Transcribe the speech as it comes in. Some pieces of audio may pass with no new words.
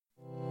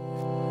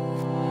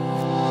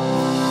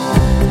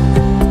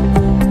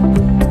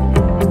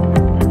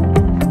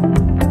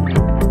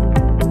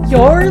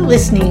You're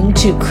listening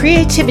to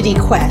Creativity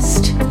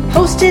Quest,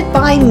 hosted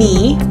by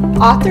me,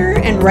 author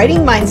and writing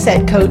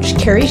mindset coach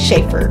Carrie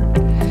Schaefer.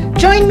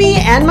 Join me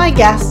and my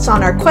guests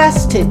on our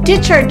quest to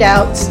ditch our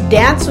doubts,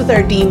 dance with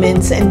our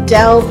demons, and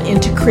delve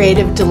into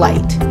creative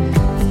delight.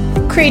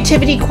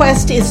 Creativity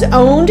Quest is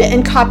owned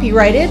and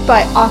copyrighted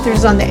by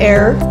Authors on the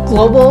Air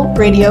Global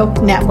Radio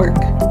Network.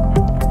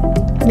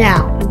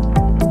 Now,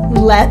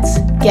 let's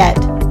get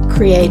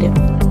creative.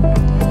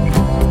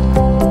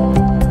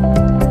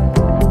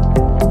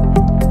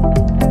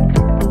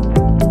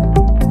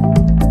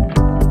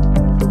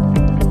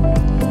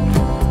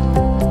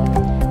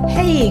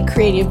 Hey,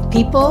 creative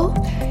people.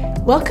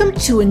 Welcome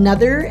to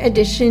another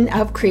edition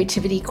of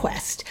Creativity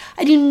Quest.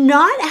 I do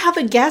not have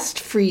a guest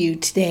for you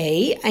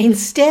today.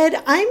 Instead,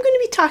 I'm going to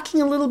be talking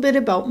a little bit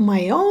about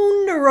my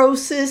own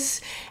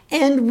neurosis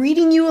and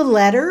reading you a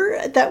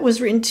letter that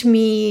was written to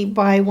me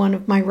by one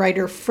of my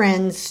writer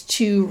friends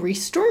to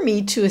restore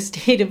me to a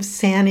state of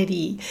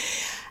sanity.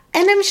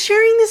 And I'm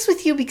sharing this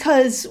with you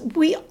because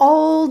we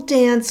all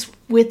dance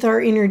with our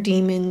inner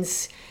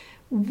demons.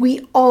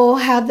 We all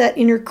have that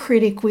inner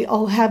critic. We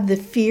all have the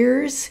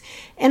fears.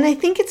 And I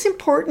think it's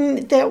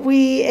important that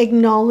we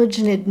acknowledge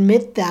and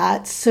admit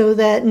that so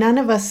that none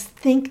of us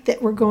think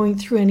that we're going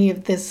through any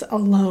of this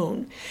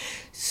alone.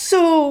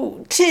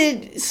 So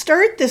to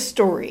start this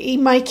story,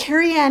 my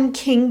Carrie Ann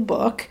King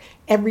book,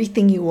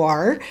 Everything You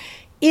Are,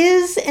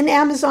 is an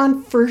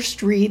Amazon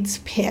First Reads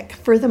pick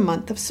for the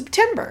month of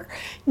September.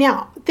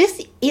 Now,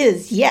 this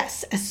is,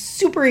 yes, a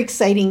super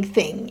exciting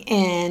thing,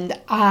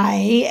 and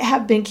I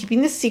have been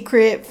keeping this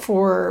secret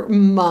for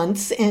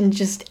months and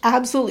just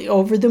absolutely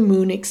over the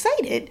moon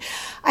excited.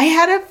 I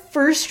had a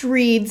First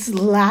Reads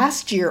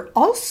last year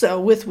also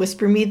with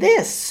Whisper Me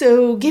This,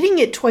 so getting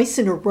it twice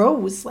in a row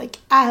was like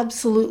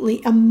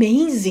absolutely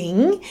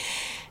amazing.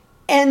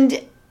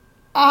 And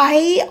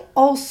I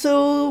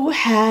also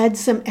had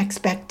some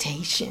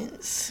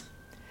expectations.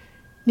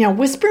 Now,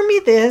 Whisper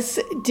Me This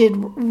did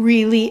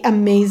really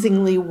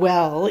amazingly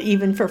well,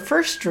 even for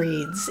first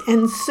reads.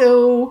 And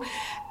so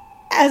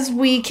as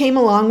we came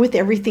along with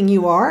Everything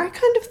You Are, I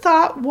kind of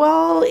thought,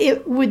 well,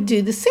 it would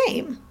do the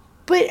same.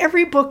 But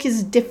every book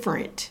is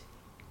different.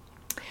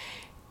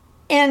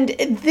 And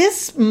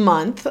this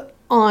month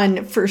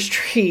on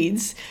First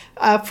Reads,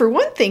 for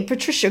one thing,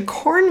 Patricia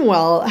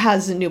Cornwell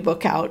has a new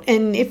book out.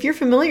 And if you're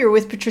familiar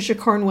with Patricia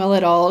Cornwell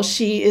at all,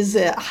 she is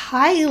a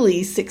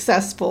highly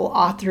successful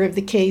author of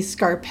the Kay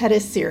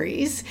Scarpetta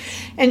series.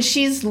 And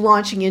she's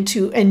launching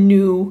into a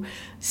new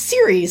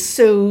series.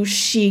 So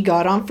she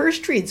got on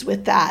First Reads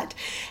with that.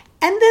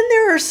 And then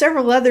there are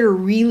several other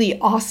really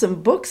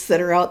awesome books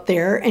that are out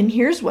there. And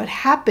here's what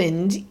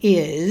happened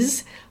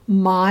is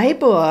my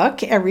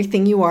book,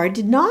 Everything You Are,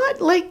 did not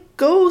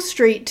go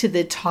straight to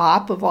the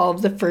top of all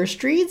of the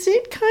first reads.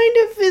 It kind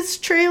of is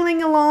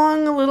trailing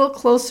along a little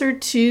closer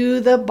to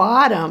the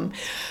bottom,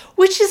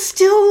 which is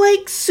still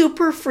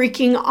super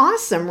freaking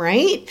awesome,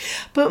 right?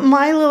 But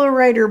my little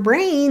writer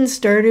brain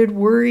started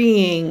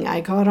worrying.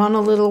 I got on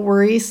a little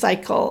worry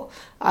cycle.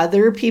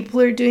 Other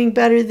people are doing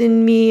better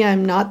than me.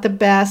 I'm not the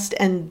best,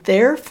 and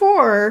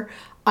therefore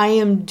I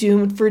am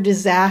doomed for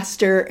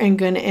disaster and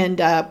going to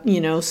end up,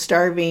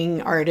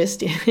 starving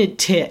artist in a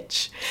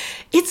ditch.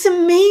 It's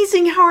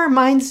amazing how our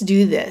minds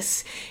do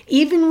this.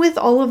 Even with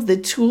all of the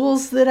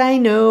tools that I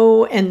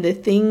know and the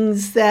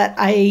things that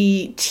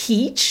I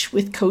teach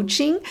with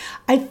coaching,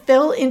 I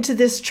fell into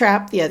this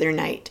trap the other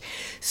night.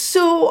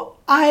 So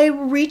I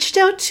reached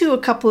out to a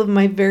couple of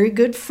my very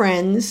good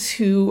friends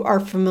who are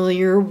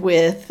familiar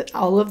with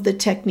all of the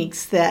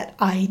techniques that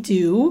I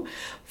do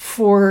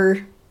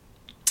for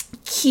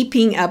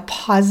keeping a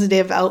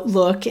positive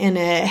outlook and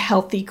a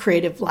healthy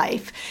creative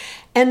life.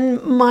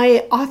 And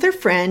my author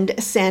friend,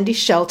 Sandy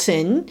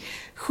Shelton,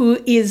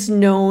 who is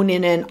known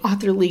in an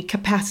authorly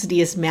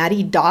capacity as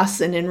Maddie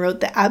Dawson and wrote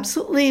the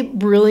absolutely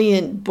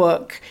brilliant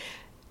book,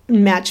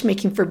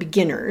 Matchmaking for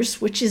Beginners,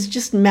 which is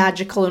just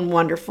magical and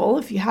wonderful.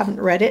 If you haven't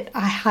read it,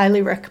 I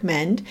highly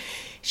recommend.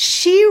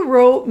 She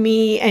wrote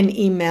me an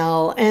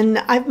email, and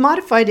I've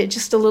modified it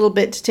just a little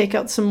bit to take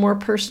out some more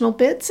personal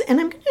bits, and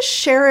I'm going to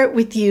share it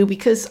with you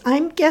because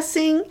I'm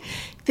guessing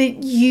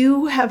that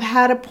you have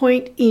had a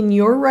point in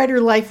your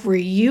writer life where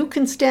you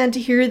can stand to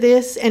hear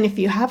this, and if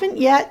you haven't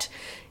yet,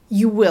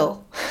 you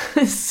will.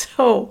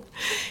 So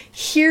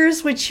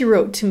here's what she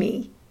wrote to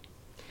me.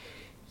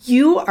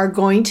 You are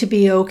going to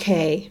be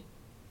okay.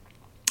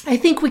 I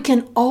think we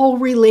can all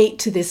relate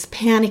to this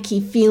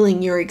panicky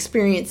feeling you're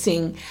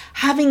experiencing,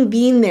 having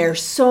been there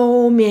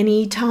so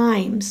many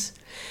times.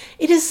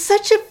 It is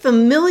such a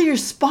familiar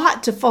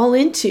spot to fall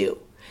into.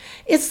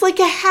 It's like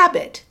a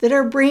habit that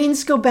our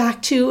brains go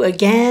back to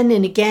again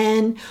and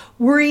again,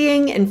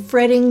 worrying and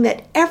fretting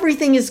that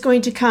everything is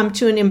going to come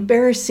to an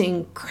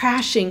embarrassing,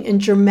 crashing,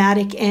 and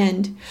dramatic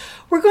end.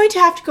 We're going to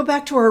have to go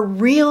back to our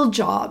real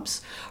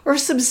jobs or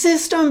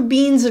subsist on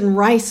beans and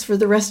rice for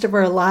the rest of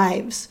our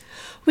lives.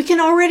 We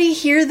can already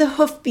hear the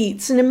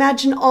hoofbeats and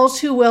imagine all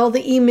too well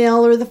the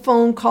email or the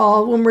phone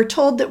call when we're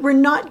told that we're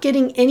not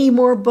getting any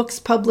more books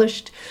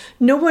published,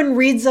 no one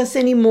reads us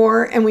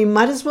anymore, and we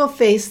might as well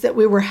face that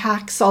we were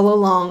hacks all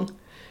along.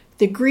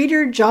 The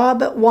greeter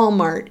job at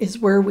Walmart is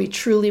where we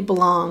truly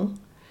belong.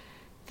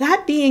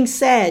 That being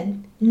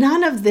said,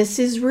 none of this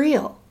is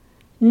real.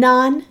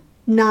 None,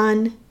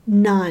 none,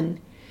 none.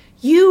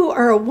 You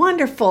are a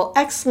wonderful,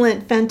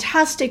 excellent,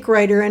 fantastic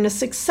writer and a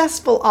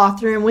successful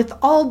author, and with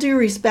all due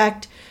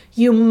respect,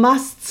 you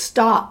must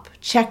stop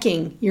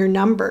checking your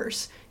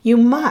numbers. You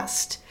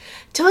must.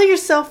 Tell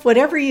yourself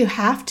whatever you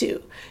have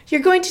to.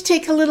 You're going to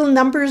take a little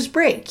numbers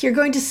break. You're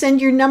going to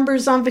send your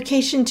numbers on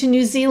vacation to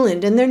New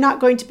Zealand, and they're not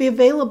going to be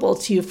available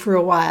to you for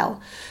a while.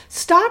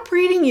 Stop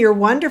reading your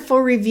wonderful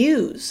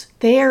reviews.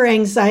 They are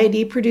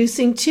anxiety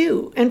producing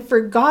too. And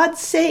for God's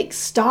sake,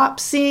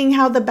 stop seeing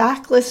how the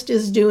backlist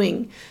is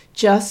doing.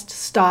 Just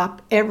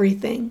stop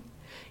everything.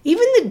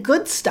 Even the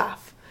good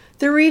stuff.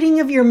 The reading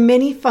of your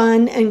many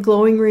fun and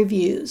glowing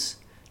reviews.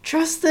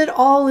 Trust that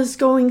all is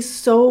going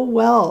so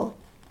well.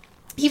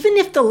 Even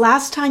if the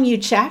last time you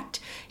checked,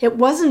 it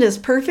wasn't as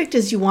perfect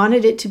as you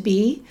wanted it to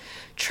be,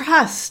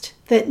 trust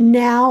that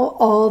now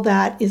all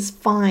that is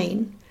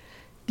fine,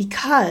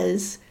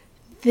 because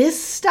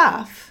this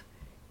stuff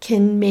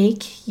can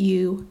make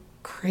you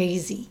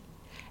crazy.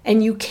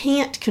 And you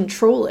can't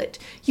control it.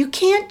 You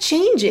can't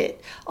change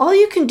it. All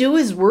you can do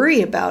is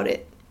worry about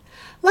it.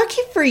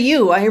 Lucky for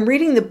you, I am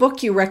reading the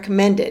book you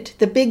recommended,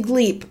 The Big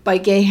Leap by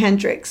Gay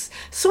Hendricks,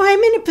 so I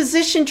am in a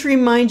position to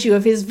remind you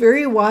of his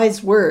very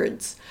wise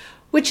words,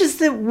 which is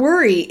that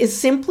worry is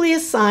simply a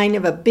sign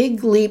of a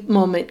big leap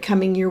moment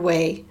coming your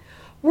way.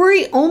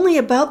 Worry only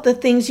about the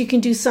things you can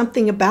do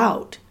something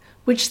about,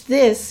 which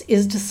this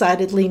is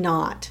decidedly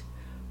not.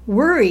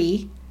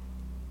 Worry,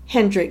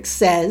 Hendricks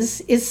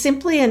says, is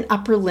simply an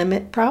upper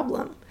limit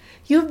problem.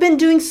 You've been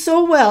doing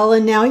so well,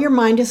 and now your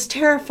mind is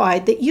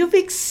terrified that you've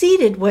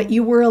exceeded what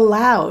you were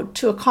allowed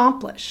to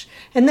accomplish,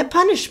 and that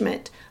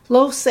punishment,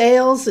 low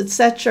sales,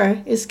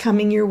 etc., is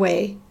coming your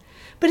way.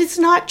 But it's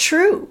not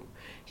true.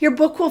 Your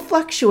book will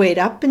fluctuate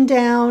up and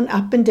down,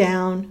 up and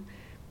down.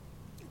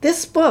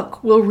 This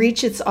book will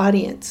reach its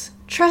audience.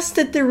 Trust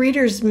that the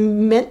readers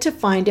meant to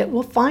find it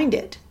will find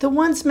it. The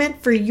ones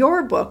meant for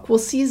your book will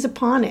seize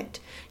upon it.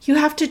 You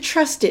have to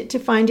trust it to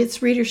find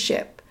its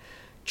readership.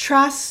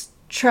 Trust,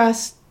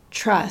 trust,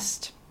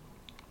 trust.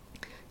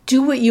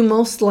 Do what you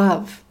most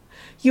love.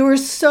 You are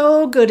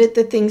so good at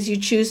the things you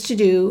choose to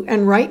do,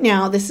 and right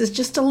now this is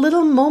just a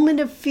little moment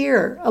of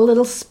fear, a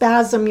little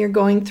spasm you're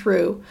going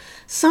through.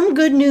 Some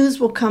good news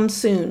will come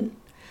soon.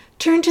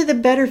 Turn to the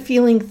better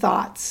feeling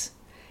thoughts.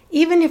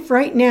 Even if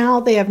right now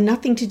they have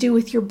nothing to do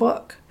with your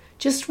book,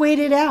 just wait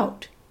it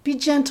out. Be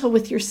gentle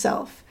with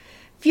yourself.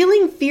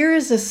 Feeling fear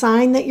is a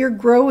sign that you're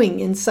growing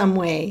in some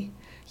way.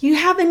 You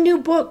have a new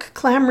book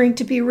clamoring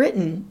to be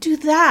written. Do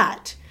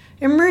that.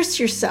 Immerse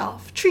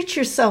yourself. Treat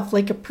yourself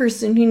like a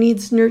person who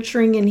needs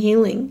nurturing and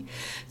healing.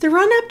 The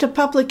run-up to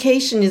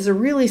publication is a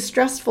really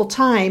stressful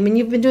time, and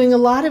you've been doing a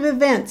lot of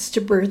events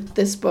to birth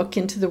this book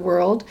into the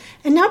world,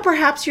 and now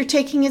perhaps you're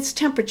taking its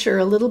temperature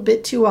a little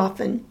bit too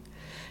often.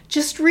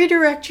 Just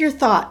redirect your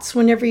thoughts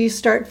whenever you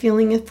start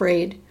feeling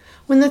afraid.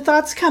 When the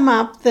thoughts come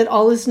up that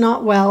all is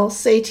not well,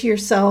 say to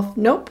yourself,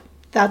 nope,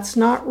 that's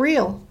not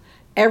real.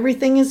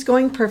 Everything is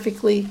going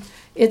perfectly.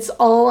 It's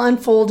all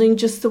unfolding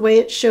just the way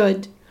it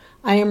should.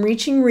 I am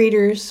reaching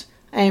readers.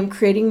 I am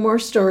creating more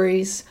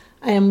stories.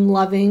 I am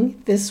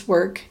loving this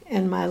work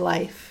and my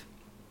life.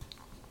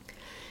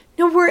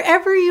 Now,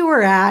 wherever you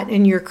are at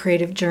in your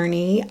creative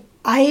journey,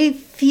 I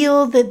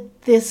feel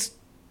that this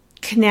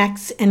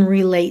connects and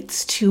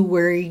relates to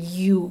where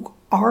you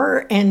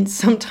are and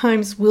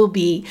sometimes will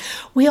be.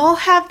 We all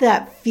have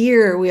that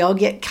fear. We all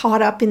get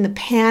caught up in the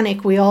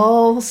panic. We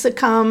all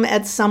succumb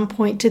at some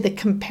point to the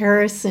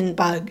comparison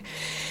bug.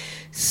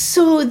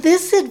 So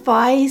this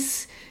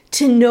advice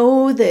to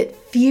know that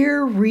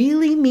fear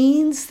really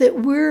means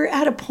that we're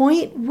at a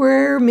point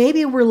where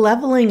maybe we're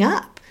leveling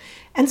up.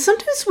 And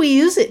sometimes we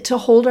use it to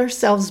hold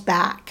ourselves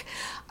back.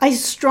 I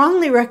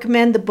strongly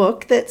recommend the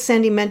book that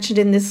Sandy mentioned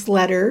in this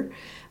letter,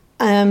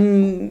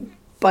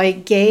 by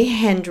Gay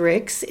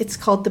Hendricks. It's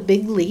called The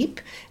Big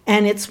Leap,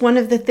 and it's one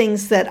of the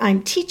things that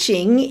I'm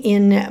teaching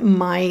in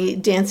my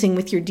Dancing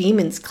with Your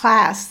Demons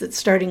class that's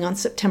starting on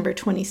September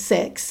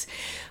 26.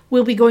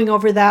 We'll be going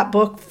over that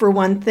book for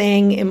one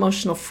thing,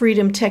 emotional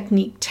freedom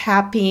technique,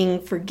 tapping,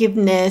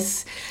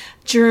 forgiveness,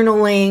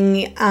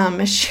 journaling,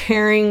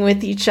 sharing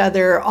with each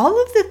other,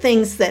 all of the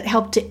things that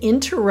help to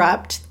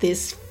interrupt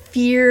this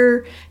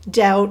fear,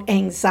 doubt,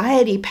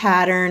 anxiety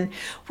pattern,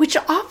 which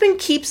often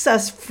keeps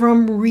us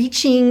from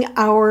reaching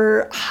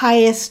our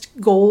highest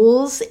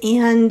goals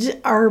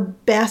and our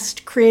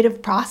best creative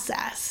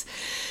process.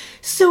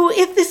 So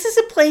if this is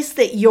a place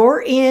that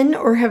you're in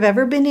or have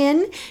ever been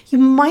in, you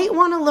might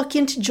want to look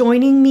into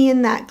joining me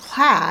in that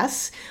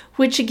class,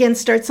 which again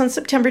starts on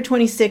September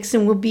 26th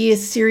and will be a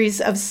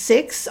series of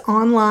 6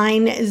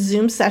 online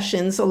Zoom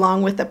sessions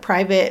along with a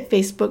private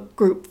Facebook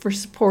group for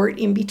support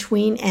in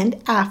between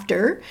and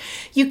after.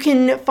 You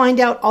can find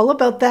out all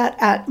about that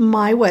at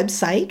my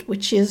website,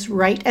 which is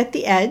Right at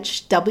the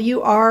Edge,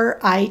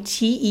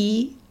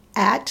 WRITE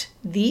at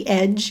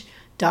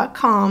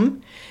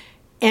theedge.com.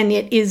 And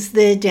it is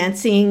the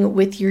Dancing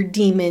with Your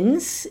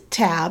Demons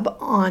tab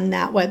on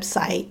that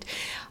website.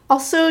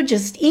 Also,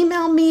 just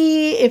email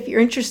me if you're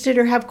interested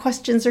or have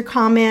questions or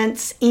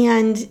comments,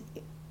 and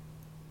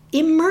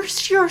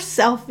immerse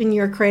yourself in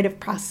your creative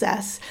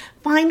process.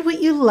 Find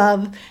what you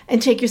love and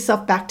take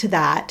yourself back to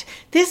that.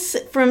 This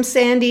from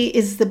Sandy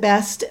is the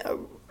best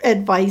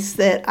advice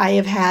that I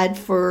have had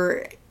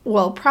for,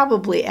 well,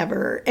 probably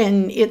ever.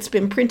 And it's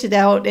been printed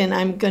out, and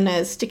I'm going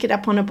to stick it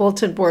up on a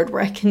bulletin board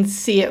where I can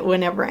see it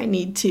whenever I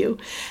need to.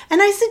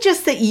 And I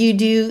suggest that you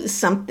do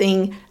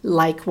something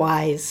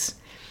likewise.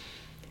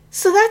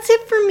 So that's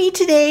it for me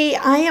today.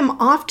 I am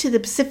off to the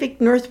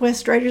Pacific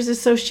Northwest Writers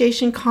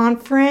Association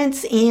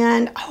conference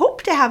and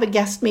hope to have a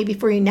guest maybe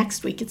for you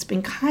next week. It's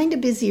been kind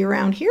of busy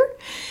around here.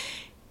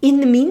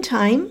 In the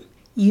meantime,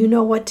 you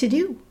know what to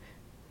do.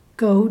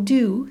 Go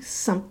do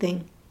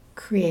something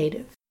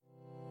creative.